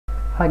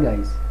Hi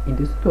guys, in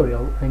this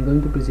tutorial I'm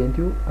going to present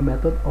you a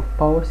method of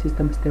power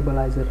system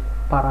stabilizer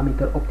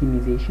parameter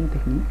optimization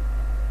technique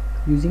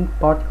using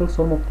particle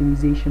swarm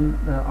optimization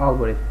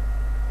algorithm.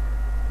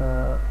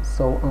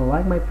 So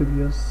unlike my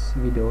previous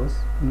videos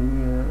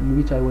in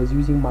which I was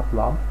using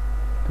MATLAB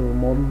to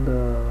model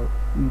the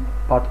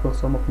particle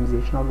swarm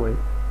optimization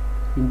algorithm,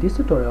 in this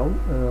tutorial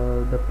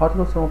the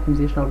particle swarm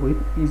optimization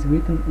algorithm is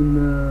written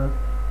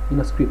in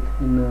a script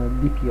in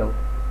DPL.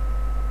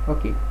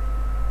 Okay,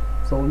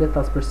 so let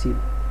us proceed.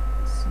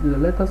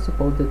 Let us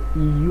suppose that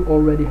you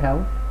already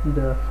have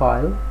the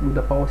file with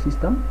the power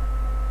system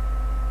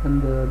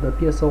and the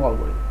PSO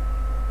algorithm.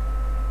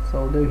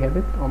 So there you have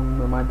it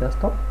on my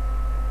desktop,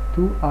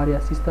 2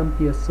 area system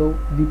PSO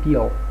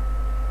DPL.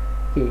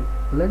 Okay,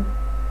 let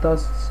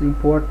us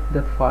import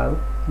that file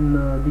in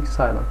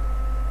Dixilent.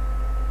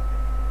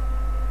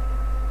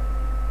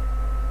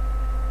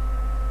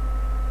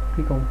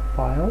 Click on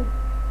File,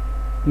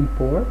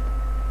 Import,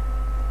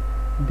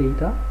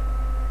 Data.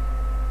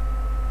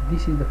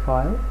 This is the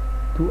file,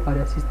 2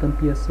 area system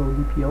PSO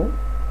DPL.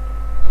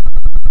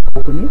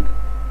 Open it,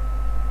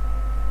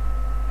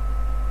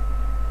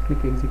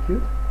 click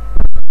execute,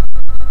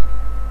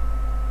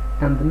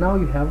 and now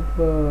you have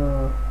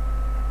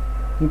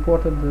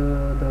imported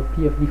the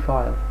PFD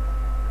file.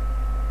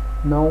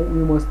 Now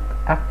we must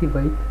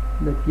activate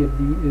the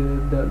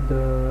PFD,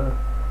 the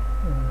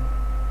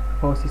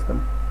power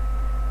system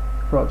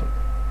project.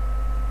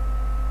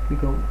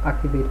 Click on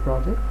activate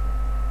project.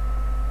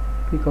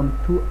 Click on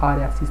 2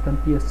 area system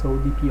PSO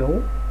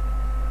DPO.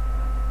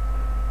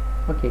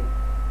 Okay,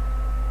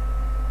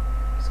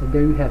 so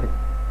there you have it.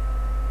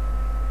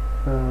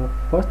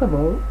 First of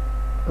all,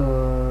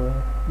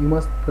 you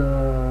must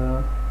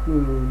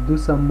do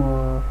some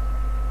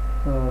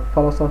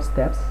follow some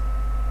steps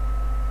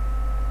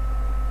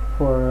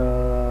for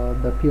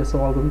the PSO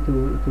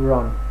algorithm to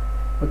run.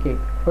 Okay,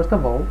 first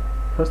of all,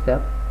 first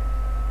step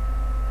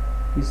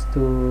is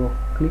to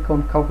click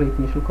on calculate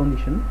initial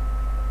condition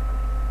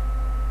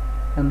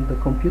and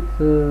compute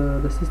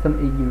the system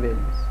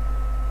eigenvalues.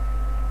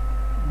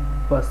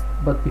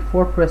 But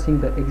before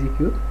pressing the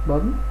execute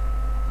button,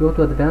 go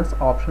to advanced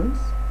options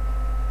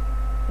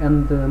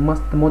and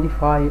must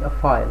modify a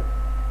file.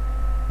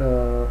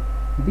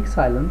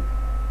 Dixilent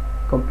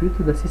compute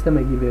the system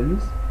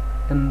eigenvalues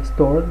and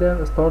store the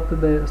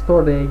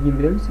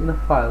eigenvalues in a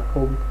file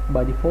called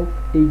by default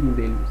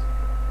eigenvalues.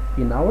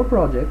 In our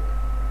project,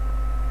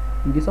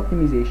 in this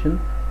optimization,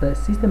 the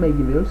system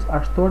eigenvalues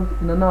are stored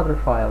in another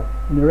file,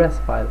 in a res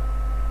file.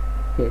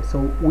 Okay,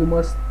 so we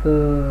must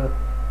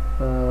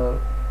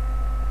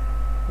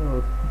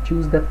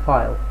choose that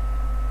file.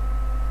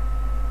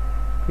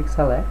 Click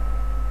select,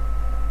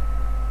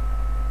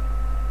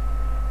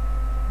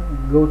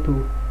 go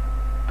to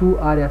 2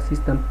 area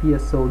system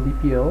PSO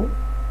DPL,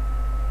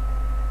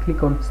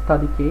 click on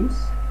study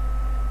case,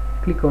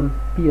 click on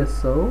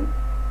PSO,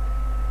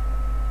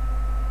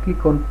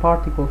 click on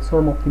particle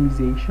swarm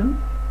optimization,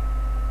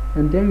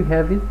 and there you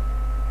have it,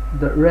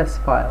 the res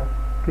file.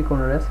 Click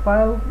on res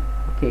file.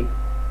 Okay,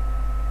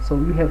 so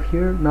you have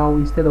here now,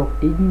 instead of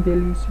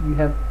eigenvalues, you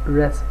have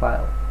res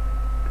file.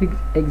 Click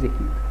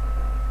execute.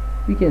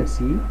 You can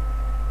see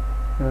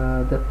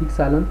that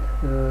Dixilent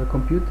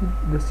computed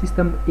the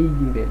system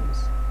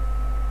eigenvalues.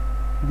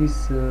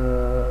 This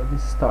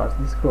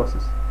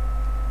crosses.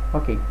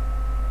 Okay,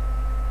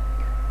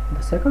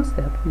 the second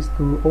step is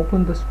to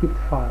open the script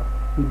file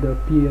with the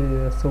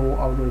PSO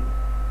algorithm.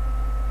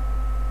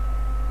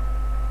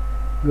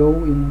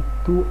 Go in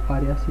 2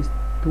 area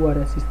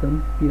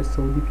system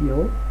PSO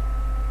DPL,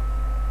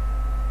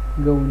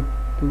 go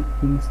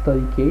in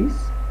study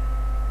case,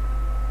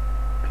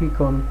 click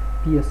on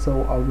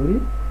PSO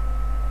algorithm.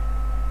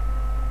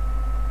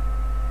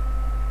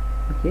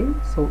 Okay,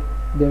 so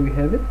there you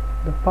have it,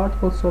 the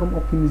particle swarm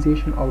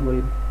optimization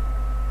algorithm.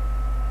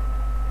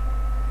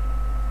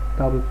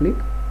 Double click,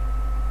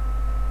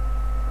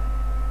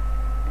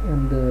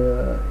 and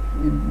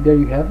there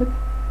you have it,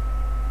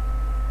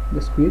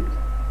 the script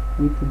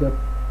with the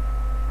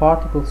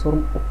particle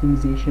swarm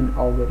optimization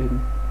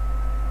algorithm.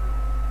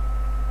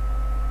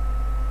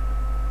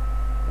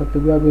 But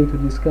we are going to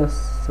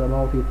discuss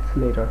about it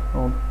later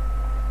on.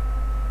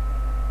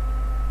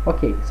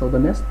 Okay, so the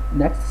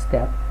next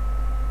step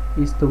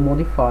is to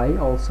modify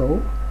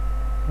also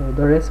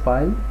the res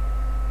file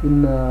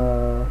in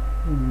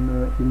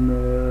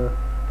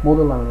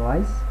model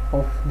analyze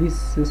of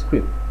this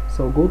script.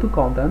 So go to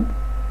content,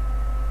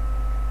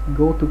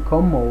 go to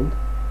com mode.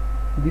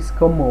 This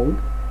com mode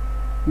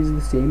is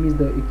the same, is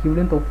the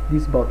equivalent of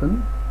this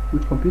button,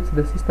 which computes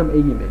the system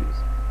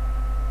eigenvalues.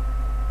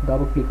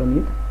 Double click on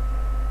it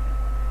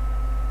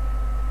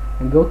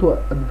and go to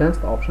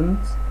advanced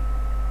options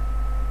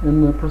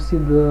and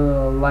proceed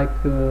like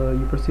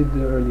you proceeded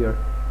earlier,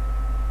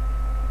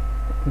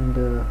 and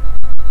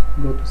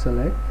go to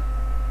select,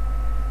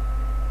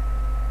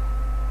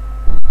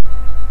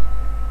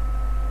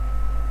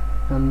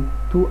 and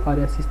 2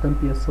 area system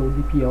PSO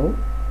DPL,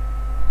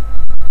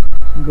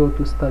 go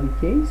to study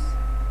case,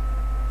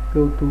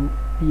 go to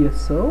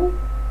PSO,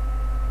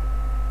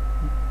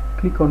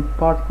 click on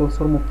particle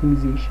swarm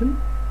optimization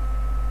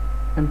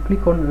and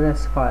click on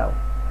res file.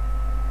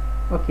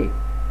 Okay,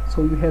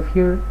 so you have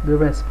here the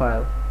res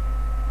file.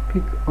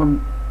 Click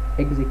on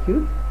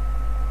execute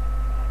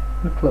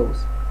and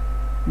close.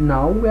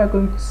 Now we are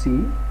going to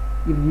see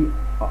if the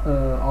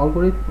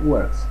algorithm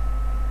works.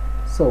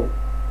 So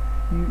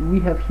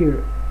we have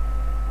here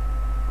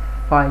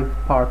 5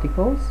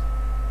 particles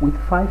with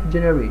 5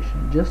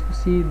 generations, just to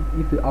see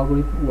if the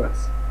algorithm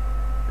works.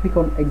 Click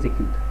on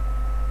execute.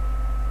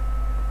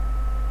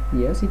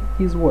 Yes, it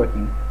is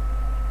working.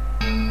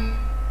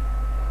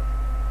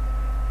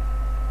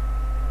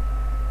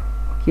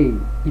 Okay,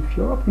 if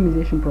your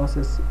optimization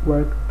process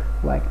worked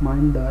like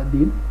mine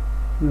did,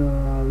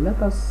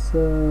 let us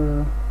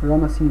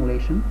run a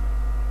simulation.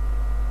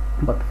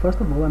 But first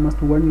of all, I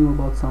must warn you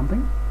about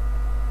something.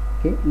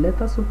 Okay,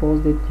 let us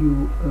suppose that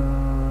you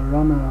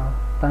run a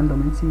time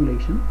domain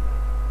simulation,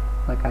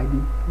 like I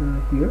did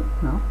here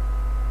now.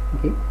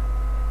 Okay,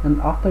 and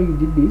after you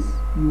did this,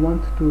 you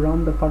want to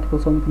run the particle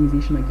swarm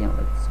optimization again.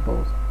 Let's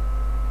suppose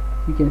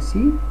you can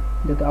see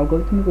that the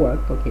algorithm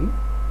worked. Okay,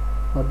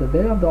 but the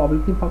value of the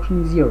objective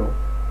function is 0.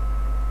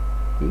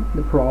 Okay,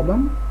 the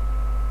problem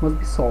must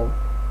be solved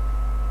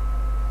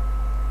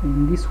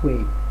in this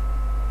way.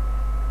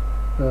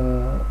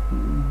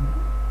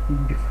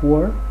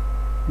 Before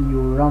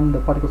you run the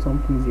particle swarm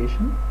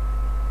optimization,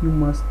 you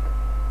must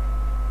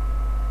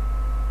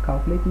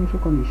calculate initial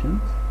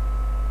conditions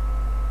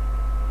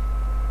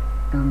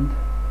and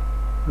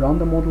run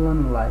the model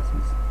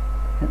analysis,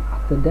 and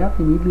after that,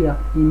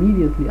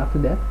 immediately after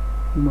that,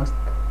 you must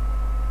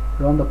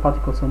run the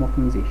particle swarm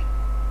optimization.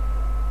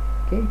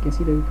 Okay, you can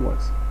see that it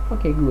works.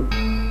 Okay, good.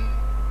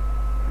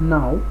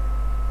 Now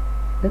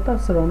let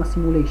us run a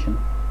simulation.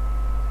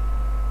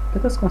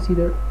 Let us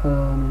consider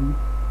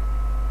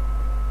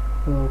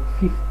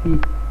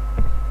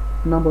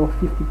number of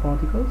 50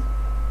 particles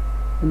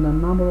and a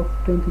number of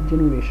 20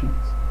 generations,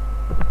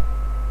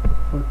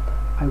 but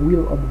I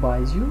will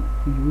advise you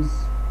to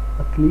use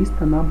at least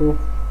a number of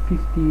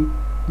 50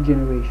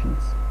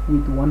 generations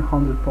with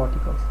 100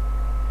 particles,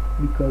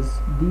 because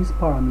these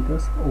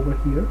parameters over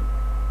here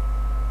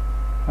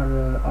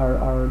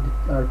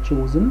are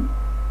chosen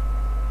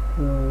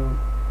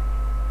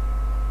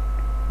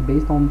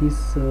based on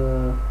this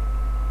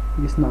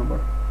this number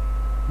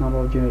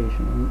of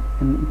generation,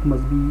 and it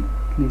must be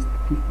at least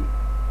 50.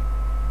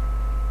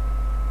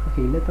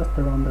 Okay, let us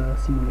run the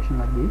simulation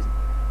like this,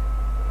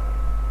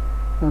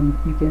 and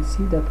you can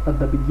see that at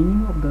the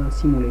beginning of the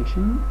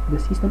simulation the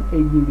system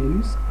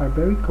eigenvalues are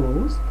very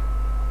close,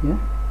 yeah,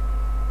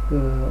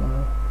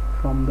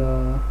 from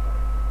the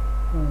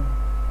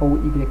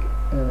OY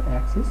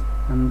axis,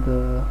 and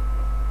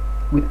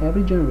with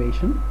every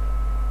generation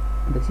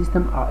the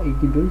system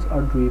eigenvalues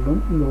are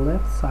driven in the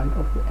left side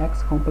of the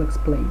X complex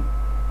plane,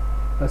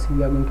 as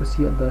we are going to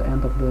see at the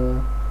end of the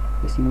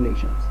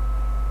simulations.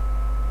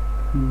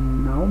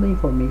 Now the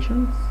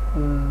informations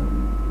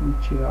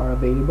which are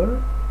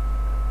available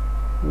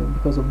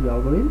because of the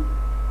algorithm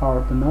are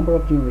the number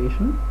of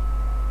generation,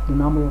 the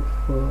number of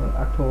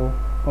actual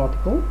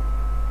particle,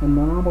 and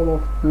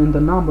the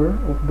number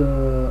of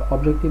the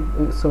objective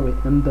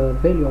and the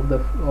value of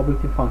the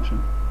objective function.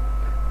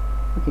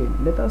 Okay,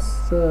 let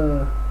us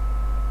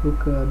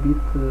look a bit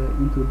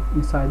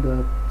inside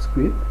the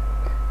script,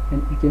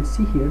 and you can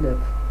see here that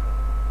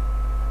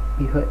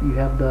you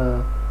have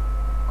the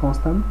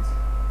constant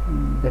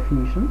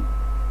definition,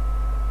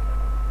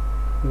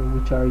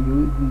 which are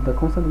the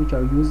constant which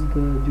are used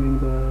during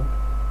the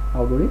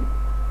algorithm,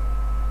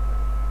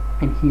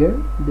 and here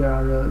there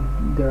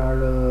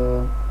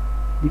are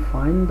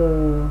defined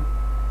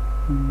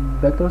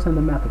vectors and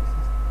the matrices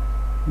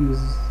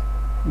used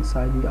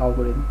inside the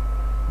algorithm.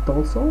 But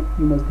also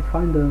you must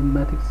define the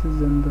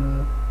matrices and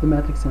the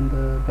matrix and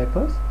the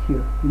vectors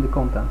here in the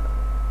content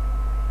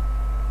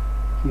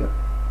here.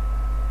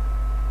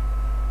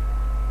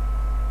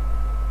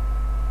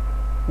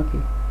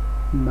 Okay,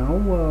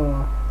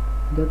 now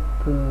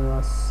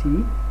let's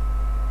see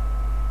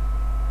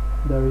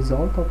the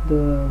result of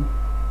the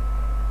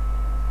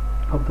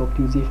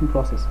optimization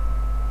process.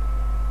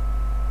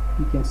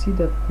 You can see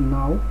that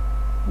now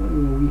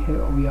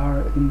we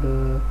are in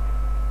the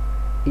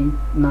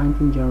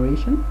 19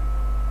 generation,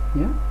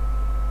 yeah.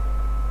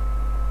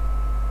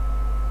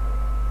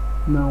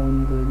 Now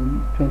in the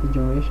 20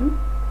 generation,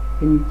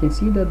 and you can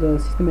see that the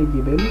system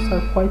eigenvalues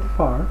are quite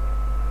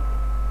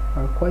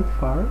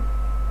far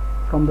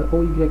from the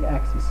OY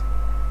axis.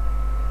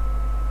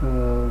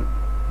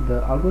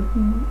 The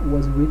algorithm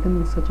was written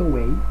in such a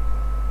way,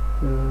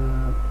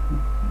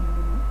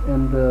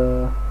 and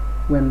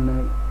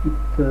when it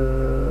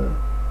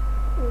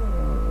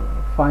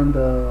find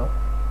the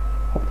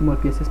optimal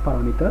PSS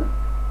parameter,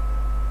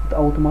 it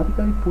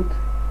automatically put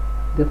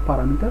that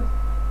parameter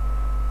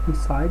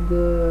inside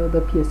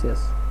the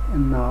PSS.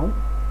 And now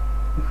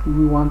if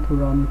we want to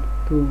run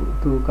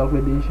to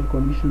calculate the initial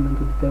condition and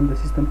to determine the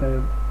system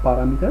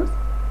parameters,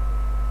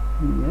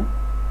 yeah,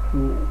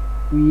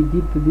 we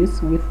did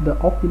this with the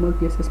optimal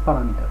PSS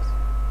parameters.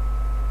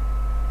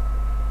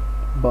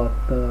 But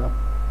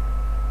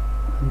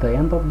the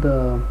end of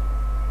the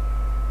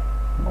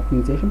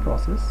optimization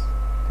process,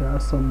 there are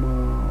some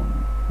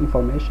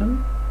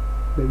information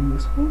very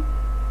useful,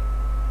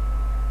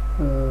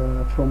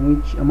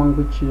 among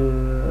which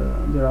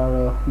there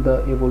are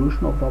the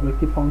evolution of the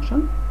objective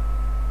function.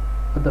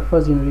 At the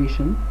first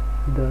generation,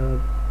 the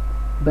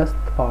best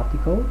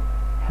particle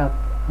had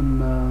a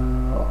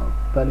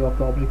value of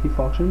the objective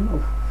function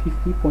of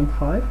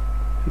 15.5,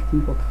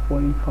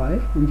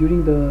 and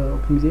during the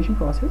optimization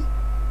process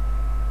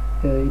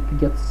it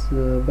gets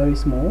very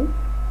small,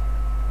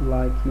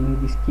 like in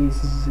this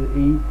case is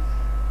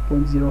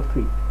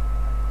 8.03.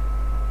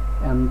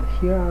 and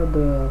here are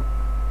the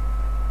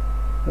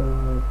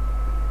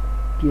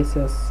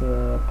PSS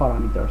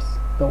parameters,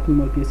 the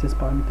optimal PSS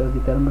parameters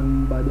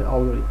determined by the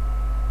algorithm.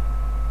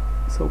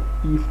 So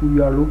if we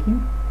are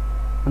looking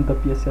at the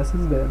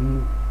PSS's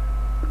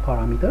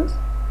parameters,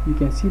 you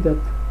can see that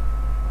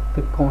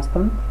the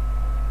constant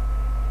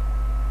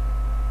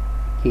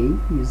K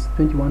is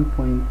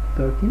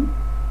 21.13,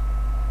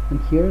 and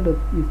here that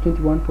is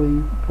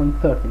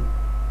 21.13.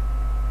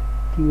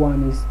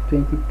 T1 is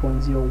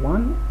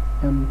 20.01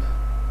 and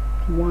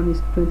T1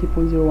 is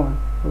 20.01.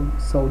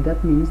 So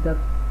that means that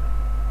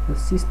the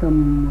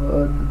system,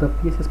 the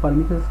PSS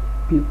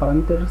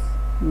parameters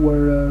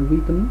were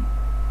written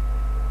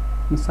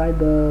inside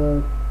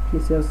the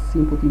PSS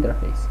input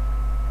interface.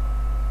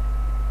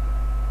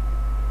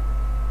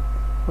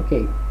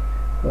 Okay,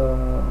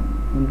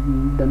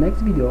 in the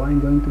next video I'm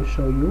going to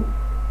show you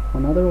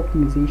another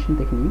optimization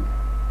technique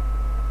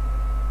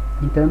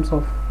in terms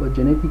of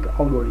genetic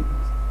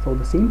algorithms. So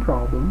the same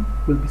problem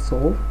will be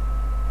solved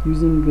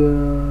using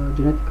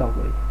genetic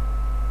algorithm.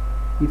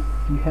 If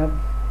you have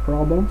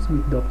problems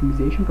with the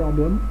optimization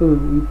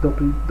with the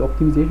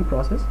optimization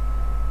process,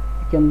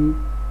 you can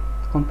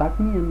contact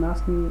me and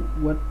ask me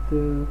what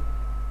to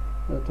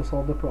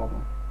solve the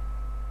problem.